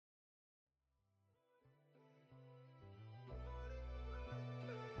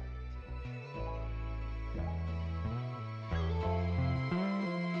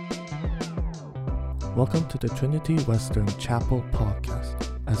Welcome to the Trinity Western Chapel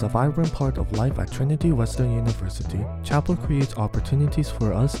podcast. As a vibrant part of life at Trinity Western University, Chapel creates opportunities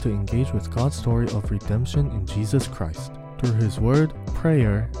for us to engage with God's story of redemption in Jesus Christ through His Word,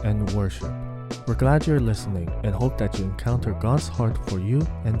 prayer, and worship. We're glad you're listening and hope that you encounter God's heart for you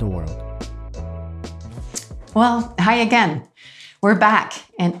and the world. Well, hi again. We're back,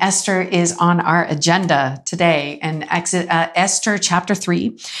 and Esther is on our agenda today, and Esther chapter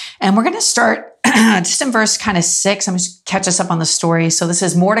 3. And we're going to start just in verse kind of 6. I'm just catch us up on the story. So this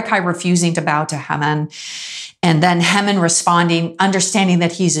is Mordecai refusing to bow to Haman, and then Haman responding, understanding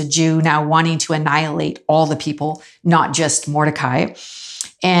that he's a Jew, now wanting to annihilate all the people, not just Mordecai.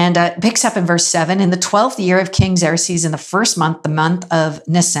 And it picks up in verse 7. In the 12th year of King Xerxes, in the first month, the month of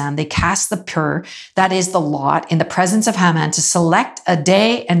Nisan, they cast the pur, that is the lot, in the presence of Haman to select a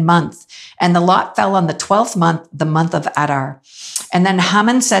day and month. And the lot fell on the 12th month, the month of Adar. And then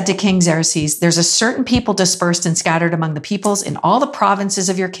Haman said to King Xerxes, there's a certain people dispersed and scattered among the peoples in all the provinces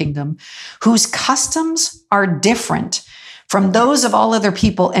of your kingdom, whose customs are different from those of all other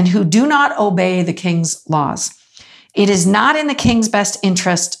people and who do not obey the king's laws. It is not in the king's best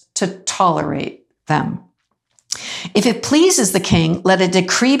interest to tolerate them. If it pleases the king, let a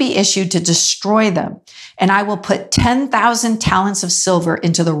decree be issued to destroy them, and I will put 10,000 talents of silver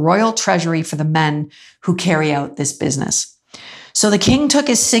into the royal treasury for the men who carry out this business. So the king took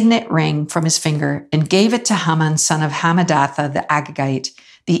his signet ring from his finger and gave it to Haman, son of Hammedatha, the Agagite,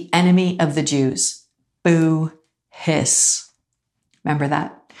 the enemy of the Jews. Boo, hiss. Remember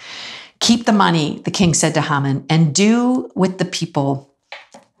that? Keep the money, the king said to Haman, and do with the people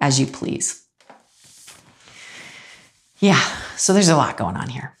as you please. Yeah, so there's a lot going on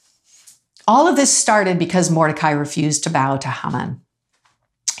here. All of this started because Mordecai refused to bow to Haman.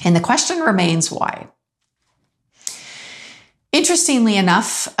 And the question remains why. Interestingly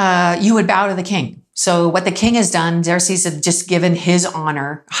enough, you would bow to the king. So what the king has done, Xerxes had just given his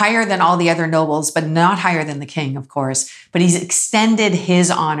honor higher than all the other nobles, but not higher than the king, of course. But he's extended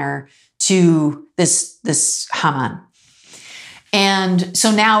his honor to this Haman. And so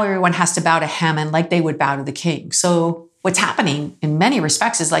now everyone has to bow to Haman like they would bow to the king. So what's happening in many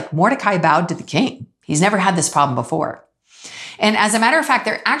respects is like Mordecai bowed to the king. He's never had this problem before. And as a matter of fact,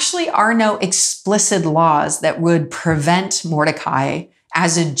 there actually are no explicit laws that would prevent Mordecai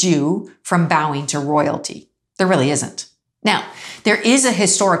as a Jew from bowing to royalty. There really isn't. Now, there is a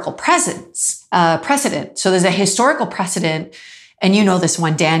historical precedent. So there's a historical precedent. And you know this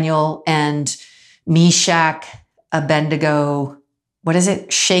one, Daniel and Meshach, Abednego. What is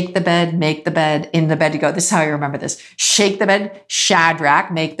it? Shake the bed, make the bed, in the bed you go. This is how I remember this. Shake the bed,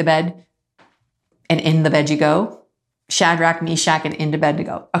 Shadrach, make the bed, and in the bed you go. Shadrach, Meshach, and into bed to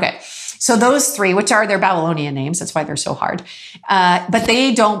go. Okay, so those three, which are their Babylonian names, that's why they're so hard, but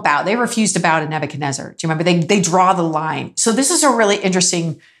they don't bow. They refuse to bow to Nebuchadnezzar. Do you remember? They draw the line. So this is a really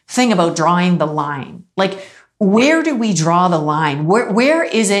interesting thing about drawing the line. Like, where do we draw the line? Where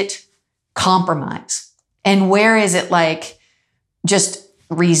is it compromise? And where is it like just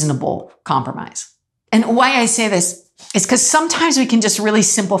reasonable compromise? And why I say this is because sometimes we can just really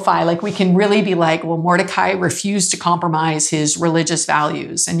simplify. Like we can really be like, well, Mordecai refused to compromise his religious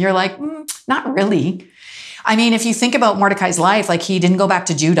values. And you're like, not really. I mean, if you think about Mordecai's life, like he didn't go back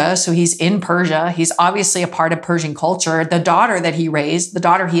to Judah, so he's in Persia. He's obviously a part of Persian culture. The daughter that he raised, the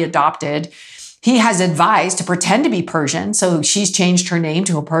daughter he adopted, he has advised to pretend to be Persian. So she's changed her name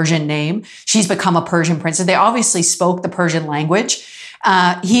to a Persian name. She's become a Persian princess. They obviously spoke the Persian language.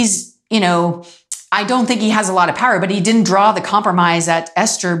 I don't think he has a lot of power, but he didn't draw the compromise at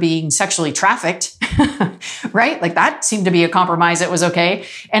Esther being sexually trafficked, right? Like that seemed to be a compromise that was okay.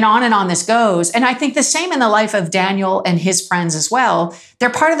 And on this goes. And I think the same in the life of Daniel and his friends as well.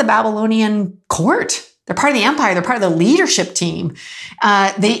 They're part of the Babylonian court. They're part of the empire. They're part of the leadership team.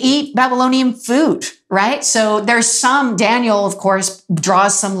 They eat Babylonian food, right? So Daniel, of course,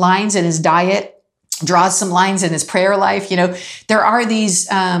 draws some lines in his diet, draws some lines in his prayer life. You know, there are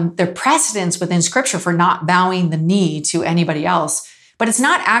there are precedents within scripture for not bowing the knee to anybody else, but it's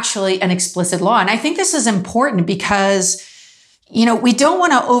not actually an explicit law. And I think this is important because, you know, we don't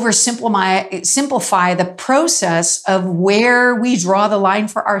want to oversimplify the process of where we draw the line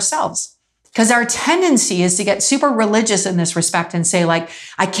for ourselves. Because our tendency is to get super religious in this respect and say like,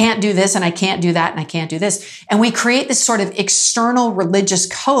 I can't do this and I can't do that and I can't do this. And we create this sort of external religious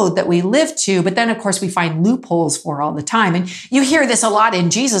code that we live to, but then of course we find loopholes for all the time. And you hear this a lot in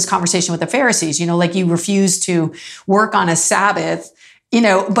Jesus' conversation with the Pharisees, you know, like you refuse to work on a Sabbath, you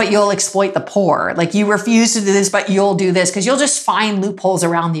know, but you'll exploit the poor. Like you refuse to do this, but you'll do this because you'll just find loopholes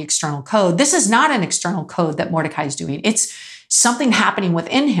around the external code. This is not an external code that Mordecai is doing. It's something happening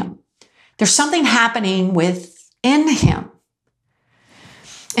within him. There's something happening within him.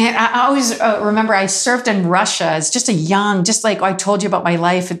 And I always remember I served in Russia as just just like I told you about my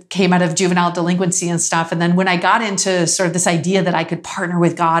life, it came out of juvenile delinquency and stuff. And then when I got into sort of this idea that I could partner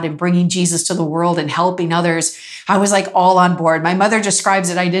with God in bringing Jesus to the world and helping others, I was like all on board. My mother describes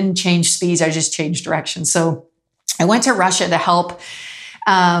it, I didn't change speeds, I just changed direction. So I went to Russia to help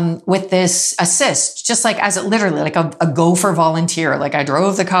with this assist, just like as literally like a gopher volunteer. Like I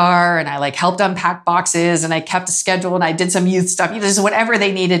drove the car and I like helped unpack boxes and I kept a schedule and I did some youth stuff, just whatever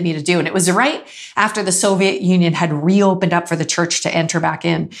they needed me to do. And it was right after the Soviet Union had reopened up for the church to enter back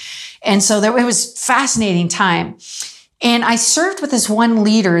in. And so it was fascinating time. And I served with this one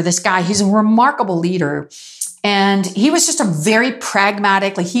leader, this guy, he's a remarkable leader. And he was just a very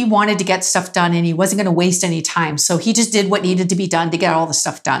pragmatic, like he wanted to get stuff done and he wasn't going to waste any time. So he just did what needed to be done to get all the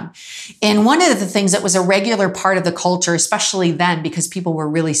stuff done. And one of the things that was a regular part of the culture, especially then, because people were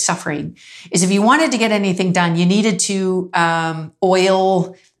really suffering, is if you wanted to get anything done, you needed to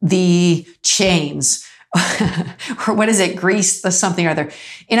oil the chains. Or what is it? Grease the something or other.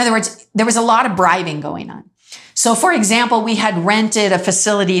 In other words, there was a lot of bribing going on. So for example, we had rented a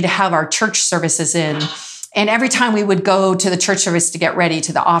facility to have our church services in. And every time we would go to the church service to get ready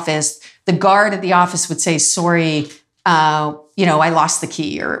to the office, the guard at the office would say, sorry, I lost the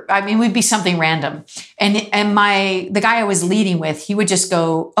key, or would be something random. And the guy I was leading with, he would just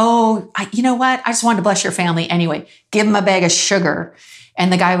go, you know what? I just wanted to bless your family anyway. Give him a bag of sugar.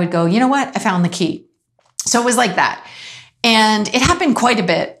 And the guy would go, you know what? I found the key. So it was like that. And it happened quite a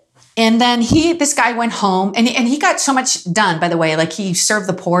bit. And then this guy went home and he got so much done, by the way, like he served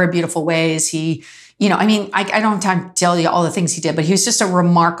the poor in beautiful ways. He, I don't have time to tell you all the things he did, but he was just a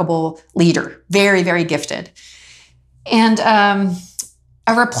remarkable leader, very, very gifted. And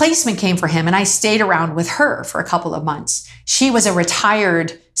a replacement came for him, and I stayed around with her for a couple of months. She was a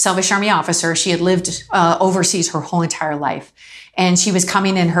retired Salvation Army officer. She had lived overseas her whole entire life. And she was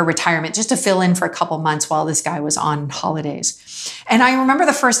coming in her retirement just to fill in for a couple months while this guy was on holidays. And I remember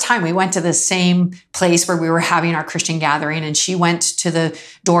the first time we went to the same place where we were having our Christian gathering, and she went to the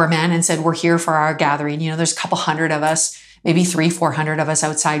doorman and said, we're here for our gathering. There's a couple hundred of us, maybe 300-400 of us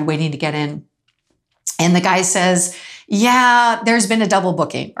outside waiting to get in. And the guy says, yeah, there's been a double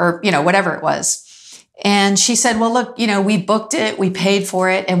booking, or, whatever it was. And she said, well, look, we booked it, we paid for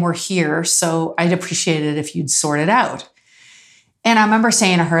it, and we're here. So I'd appreciate it if you'd sort it out. And I remember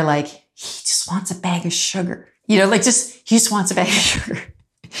saying to her, like, he just wants a bag of sugar. He just wants a bag of sugar.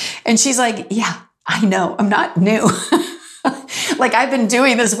 And she's like, yeah, I know. I'm not new. Like, I've been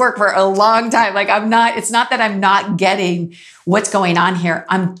doing this work for a long time. Like, it's not that I'm not getting what's going on here.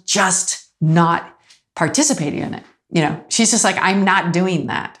 I'm just not participating in it. She's just like, I'm not doing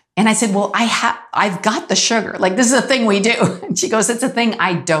that. And I said, well, I've got the sugar. Like, this is a thing we do. And she goes, it's a thing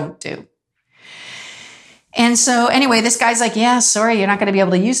I don't do. And so anyway, this guy's like, yeah, sorry, you're not going to be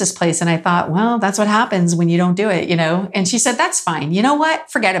able to use this place. And I thought, well, that's what happens when you don't do it, And she said, that's fine. You know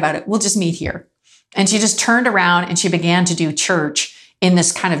what? Forget about it. We'll just meet here. And she just turned around and she began to do church in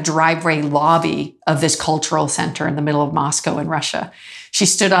this kind of driveway lobby of this cultural center in the middle of Moscow in Russia. She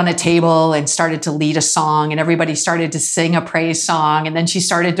stood on a table and started to lead a song, and everybody started to sing a praise song. And then she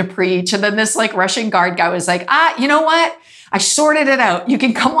started to preach. And then this like Russian guard guy was like, you know what? I sorted it out. You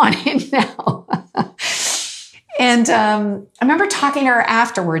can come on in now. And I remember talking to her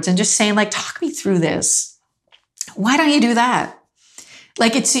afterwards and just saying, like, talk me through this. Why don't you do that?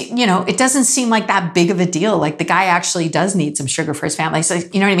 Like, it doesn't seem like that big of a deal. Like, the guy actually does need some sugar for his family. So,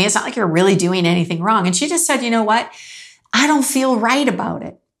 you know what I mean? It's not like you're really doing anything wrong. And she just said, you know what? I don't feel right about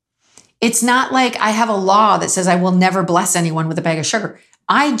it. It's not like I have a law that says I will never bless anyone with a bag of sugar.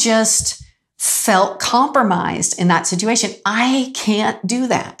 I just felt compromised in that situation. I can't do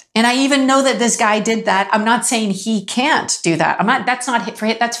that. And I even know that this guy did that. I'm not saying he can't do that.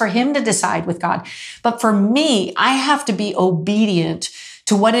 That's for him to decide with God. But for me, I have to be obedient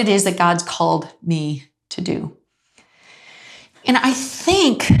to what it is that God's called me to do. And I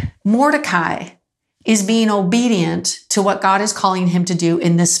think Mordecai is being obedient to what God is calling him to do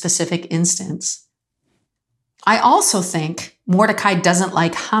in this specific instance. I also think Mordecai doesn't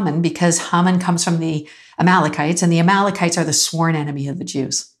like Haman because Haman comes from the Amalekites, and the Amalekites are the sworn enemy of the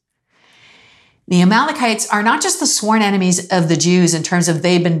Jews. The Amalekites are not just the sworn enemies of the Jews in terms of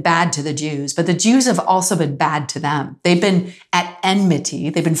they've been bad to the Jews, but the Jews have also been bad to them. They've been at enmity.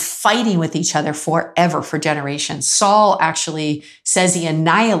 They've been fighting with each other forever, for generations. Saul actually says he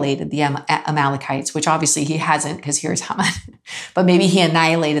annihilated the Amalekites, which obviously he hasn't, because here's Haman. But maybe he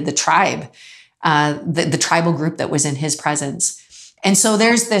annihilated the tribe. The tribal group that was in his presence. And so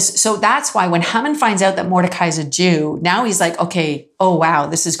there's this, so that's why when Haman finds out that Mordecai is a Jew, now he's like, okay, oh wow,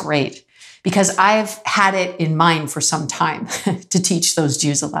 this is great. because I've had it in mind for some time to teach those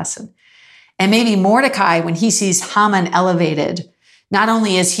Jews a lesson. And maybe Mordecai, when he sees Haman elevated, not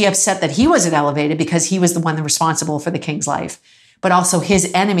only is he upset that he wasn't elevated because he was the one responsible for the king's life, but also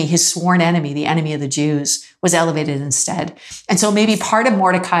his enemy, his sworn enemy, the enemy of the Jews, was elevated instead. And so maybe part of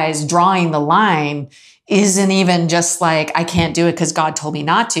Mordecai's drawing the line isn't even just like, I can't do it because God told me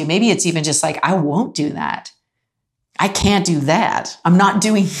not to. Maybe it's even just like, I won't do that. I can't do that. I'm not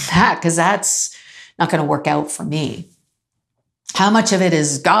doing that because that's not going to work out for me. How much of it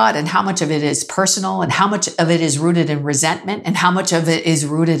is God and how much of it is personal and how much of it is rooted in resentment and how much of it is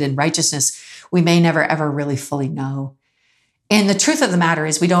rooted in righteousness, we may never, ever really fully know. And the truth of the matter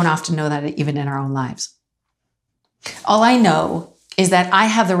is we don't often know that even in our own lives. All I know is that I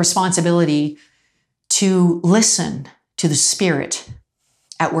have the responsibility to listen to the Spirit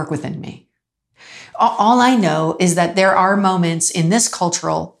at work within me. All I know is that there are moments in this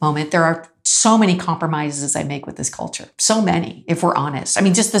cultural moment, there are so many compromises I make with this culture. So many, if we're honest. I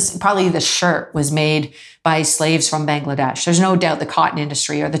mean, just this, probably the shirt was made by slaves from Bangladesh. There's no doubt the cotton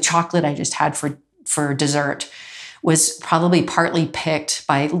industry or the chocolate I just had for dessert was probably partly picked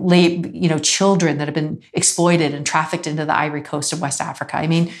by children that have been exploited and trafficked into the Ivory Coast of West Africa. I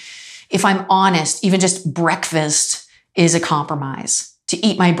mean, if I'm honest, even just breakfast is a compromise. To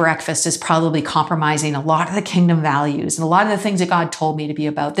eat my breakfast is probably compromising a lot of the kingdom values and a lot of the things that God told me to be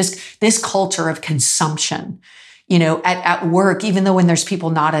about. This culture of consumption, at work, even though when there's people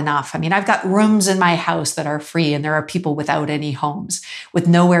not enough. I mean, I've got rooms in my house that are free and there are people without any homes with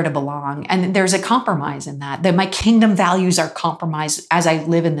nowhere to belong. And there's a compromise in that my kingdom values are compromised as I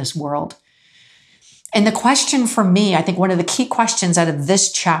live in this world. And the question for me, I think one of the key questions out of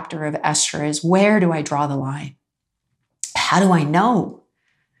this chapter of Esther is, where do I draw the line? How do I know?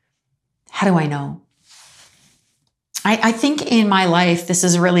 How do I know? I think in my life, this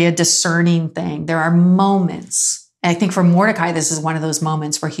is really a discerning thing. There are moments, and I think for Mordecai, this is one of those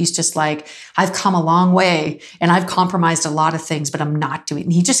moments where he's just like, I've come a long way and I've compromised a lot of things, but I'm not doing it.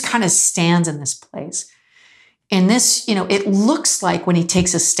 And he just kind of stands in this place. And this, it looks like when he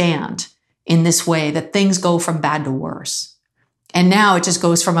takes a stand in this way that things go from bad to worse. And now it just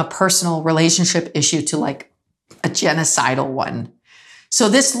goes from a personal relationship issue to like a genocidal one. So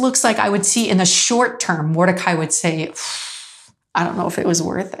this looks like I would see in the short term, Mordecai would say, I don't know if it was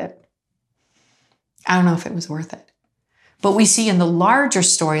worth it. I don't know if it was worth it. But we see in the larger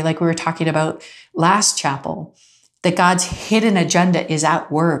story, like we were talking about last chapel, that God's hidden agenda is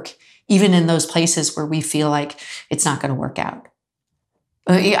at work, even in those places where we feel like it's not going to work out.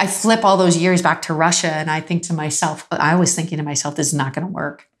 I flip all those years back to Russia and I was thinking to myself, this is not going to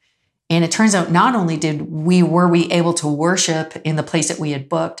work. And it turns out not only were we able to worship in the place that we had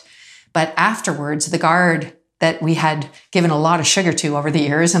booked, but afterwards, the guard that we had given a lot of sugar to over the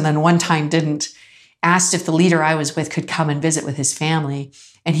years, and then one time didn't, asked if the leader I was with could come and visit with his family.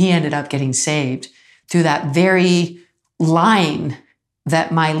 And he ended up getting saved through that very line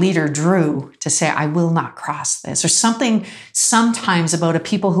that my leader drew to say, I will not cross this. Or something sometimes about a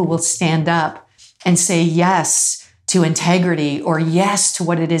people who will stand up and say yes to integrity, or yes to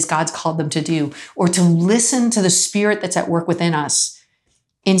what it is God's called them to do, or to listen to the Spirit that's at work within us,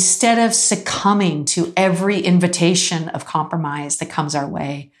 instead of succumbing to every invitation of compromise that comes our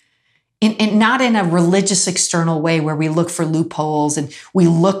way. Not in a religious external way where we look for loopholes and we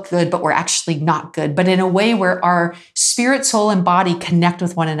look good, but we're actually not good, but in a way where our spirit, soul, and body connect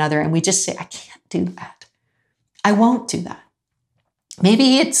with one another and we just say, I can't do that. I won't do that.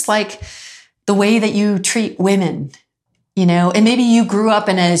 Maybe it's like the way that you treat women, and maybe you grew up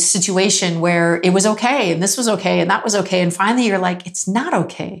in a situation where it was okay and this was okay and that was okay. And finally you're like, it's not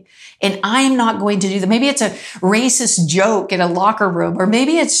okay. And I'm not going to do that. Maybe it's a racist joke in a locker room, or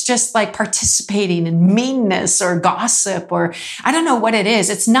maybe it's just like participating in meanness or gossip, or I don't know what it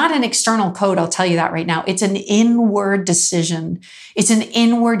is. It's not an external code. I'll tell you that right now. It's an inward decision. It's an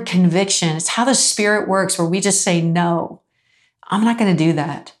inward conviction. It's how the Spirit works, where we just say, no, I'm not going to do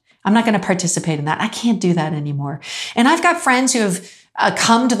that. I'm not going to participate in that. I can't do that anymore. And I've got friends who have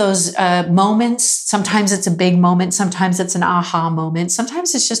come to those moments. Sometimes it's a big moment. Sometimes it's an aha moment.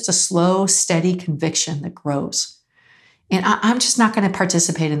 Sometimes it's just a slow, steady conviction that grows. And I'm just not going to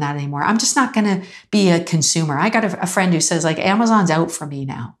participate in that anymore. I'm just not going to be a consumer. I got a friend who says, like, Amazon's out for me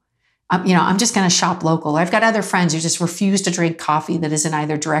now. I'm just going to shop local. I've got other friends who just refuse to drink coffee that isn't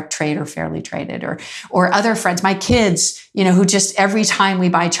either direct trade or fairly traded, or other friends, my kids, who just every time we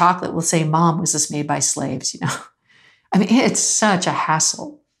buy chocolate will say, Mom, was this made by slaves? I mean, it's such a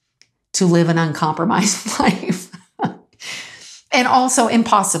hassle to live an uncompromised life and also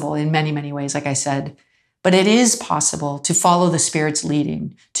impossible in many, many ways, like I said. But it is possible to follow the Spirit's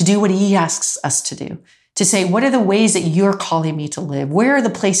leading, to do what He asks us to do, to say, what are the ways that you're calling me to live? Where are the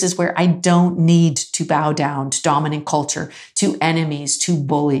places where I don't need to bow down to dominant culture, to enemies, to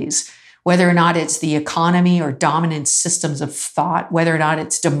bullies? Whether or not it's the economy or dominant systems of thought, whether or not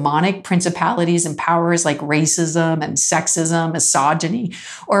it's demonic principalities and powers like racism and sexism, misogyny,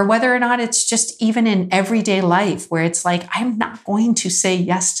 or whether or not it's just even in everyday life where it's like, I'm not going to say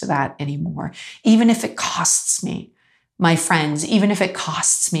yes to that anymore, even if it costs me my friends, even if it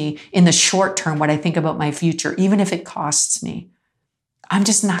costs me in the short term what I think about my future, even if it costs me. I'm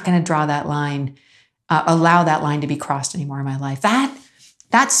just not going to draw that line, allow that line to be crossed anymore in my life.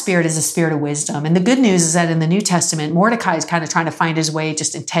 That spirit is a spirit of wisdom. And the good news is that in the New Testament, Mordecai is kind of trying to find his way,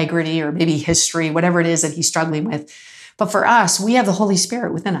 just integrity or maybe history, whatever it is that he's struggling with. But for us, we have the Holy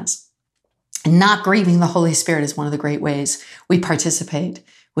Spirit within us. And not grieving the Holy Spirit is one of the great ways we participate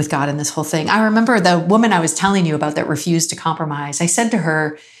with God in this whole thing. I remember the woman I was telling you about that refused to compromise. I said to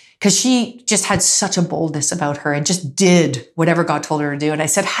her, because she just had such a boldness about her and just did whatever God told her to do. And I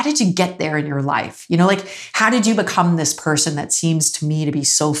said, how did you get there in your life? How did you become this person that seems to me to be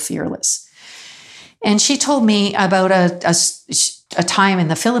so fearless? And she told me about a time in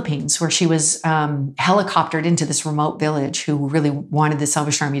the Philippines where she was helicoptered into this remote village who really wanted the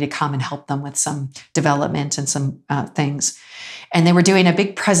Salvation Army to come and help them with some development and some things. And they were doing a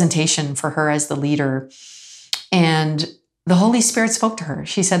big presentation for her as the leader. And the Holy Spirit spoke to her.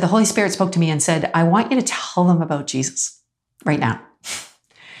 She said, the Holy Spirit spoke to me and said, I want you to tell them about Jesus right now.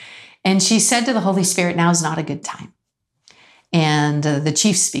 And she said to the Holy Spirit, now is not a good time. And the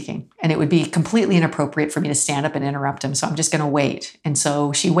chief's speaking, and it would be completely inappropriate for me to stand up and interrupt him. So I'm just going to wait. And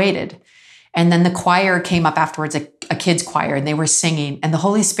so she waited. And then the choir came up afterwards, a kids choir, and they were singing. And the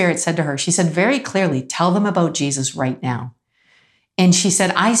Holy Spirit said to her, she said very clearly, tell them about Jesus right now. And she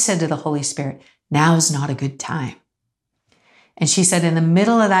said, I said to the Holy Spirit, now's not a good time. And she said, in the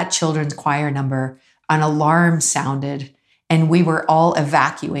middle of that children's choir number, an alarm sounded and we were all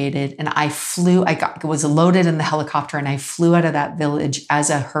evacuated. And I was loaded in the helicopter and I flew out of that village as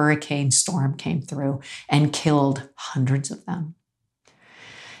a hurricane storm came through and killed hundreds of them.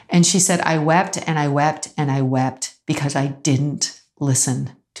 And she said, I wept and I wept and I wept because I didn't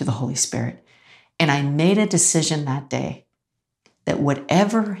listen to the Holy Spirit. And I made a decision that day that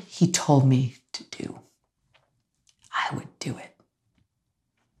whatever He told me to do, I would do it.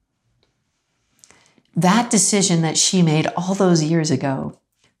 That decision that she made all those years ago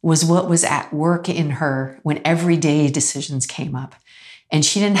was what was at work in her when everyday decisions came up. And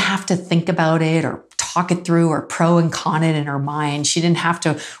she didn't have to think about it or talk it through or pro and con it in her mind. She didn't have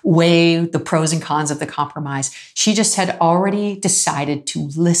to weigh the pros and cons of the compromise. She just had already decided to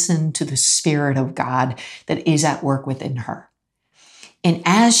listen to the Spirit of God that is at work within her. And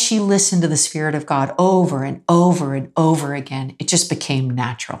as she listened to the Spirit of God over and over and over again, it just became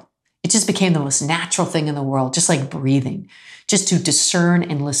natural. It just became the most natural thing in the world, just like breathing, just to discern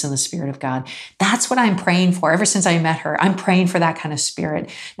and listen to the Spirit of God. That's what I'm praying for. Ever since I met her, I'm praying for that kind of spirit,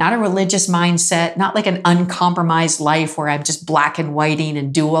 not a religious mindset, not like an uncompromised life where I'm just black and whiting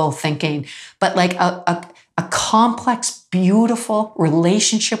and dual thinking, but like a complex, beautiful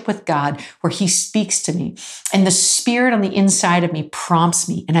relationship with God where He speaks to me and the Spirit on the inside of me prompts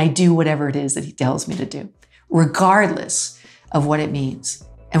me and I do whatever it is that He tells me to do, regardless of what it means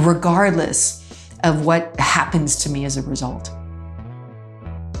and regardless of what happens to me as a result.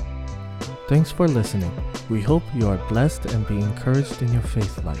 Thanks for listening. We hope you are blessed and be encouraged in your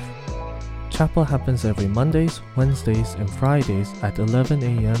faith life. Chapel happens every Mondays, Wednesdays, and Fridays at 11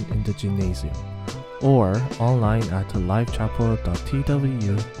 a.m. in the gymnasium, or online at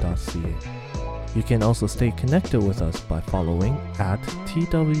livechapel.twu.ca. You can also stay connected with us by following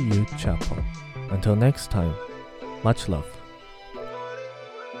 @TWChapel. Until next time, much love.